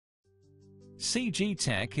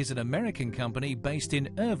CGTECH is an American company based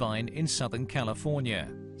in Irvine in Southern California.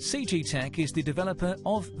 CGTECH is the developer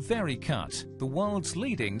of Vericut, the world's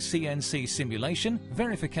leading CNC simulation,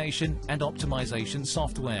 verification and optimization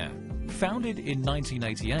software. Founded in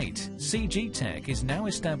 1988, CGTECH is now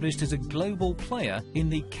established as a global player in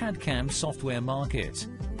the CAD/CAM software market.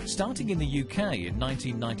 Starting in the UK in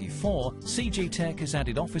 1994, CGTECH has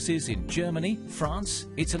added offices in Germany, France,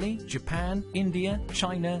 Italy, Japan, India,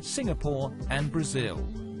 China, Singapore and Brazil.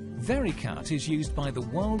 Vericut is used by the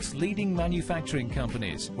world's leading manufacturing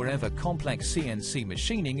companies wherever complex CNC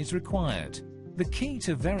machining is required. The key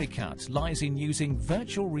to Vericut lies in using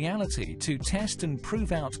virtual reality to test and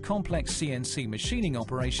prove out complex CNC machining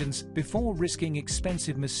operations before risking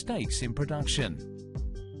expensive mistakes in production.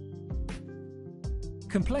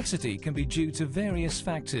 Complexity can be due to various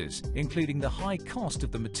factors, including the high cost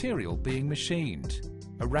of the material being machined.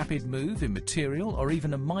 A rapid move in material or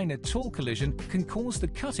even a minor tool collision can cause the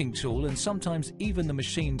cutting tool and sometimes even the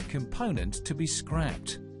machined component to be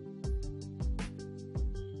scrapped.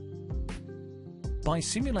 By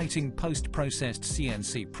simulating post-processed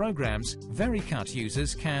CNC programs, Vericut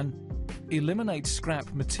users can eliminate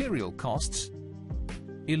scrap material costs,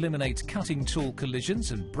 eliminate cutting tool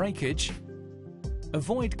collisions and breakage,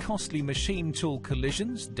 avoid costly machine tool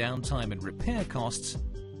collisions, downtime and repair costs,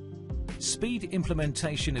 speed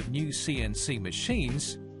implementation of new CNC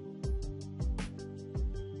machines,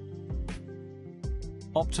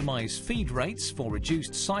 optimize feed rates for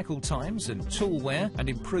reduced cycle times and tool wear and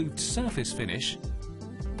improved surface finish,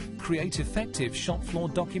 create effective shop floor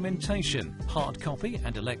documentation, hard copy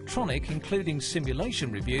and electronic including simulation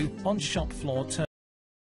review on shop floor terms.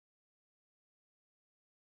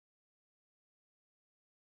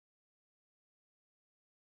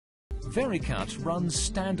 Vericut runs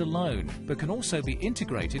standalone, but can also be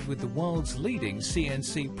integrated with the world's leading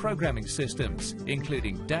CNC programming systems,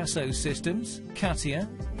 including Dassault Systems, Katia,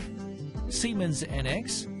 Siemens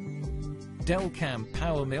NX, Delcam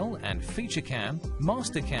PowerMill and FeatureCam,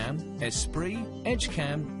 Mastercam, Esprit,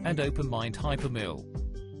 EdgeCam and OpenMind Hypermill.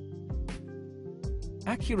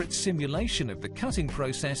 Accurate simulation of the cutting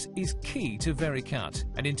process is key to Vericut,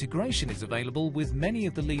 and integration is available with many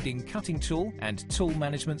of the leading cutting tool and tool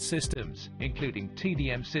management systems, including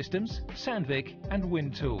TDM Systems, Sandvik and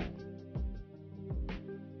WinTool.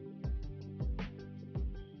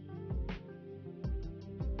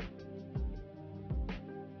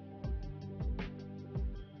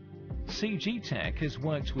 CGTECH has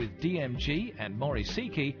worked with DMG and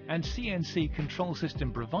MORI'nin and CNC control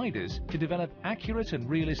system providers to develop accurate and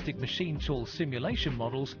realistic machine tool simulation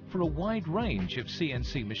models for a wide range of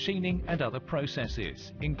CNC machining and other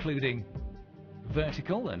processes, including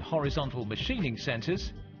vertical and horizontal machining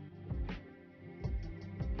centers,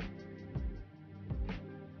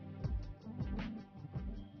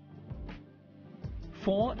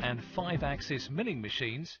 four- and five-axis milling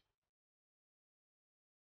machines,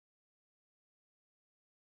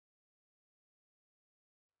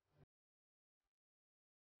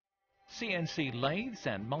 CNC lathes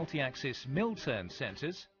and multi-axis mill turn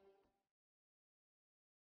centers,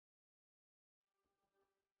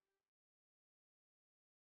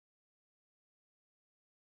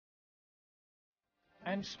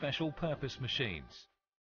 and special purpose machines.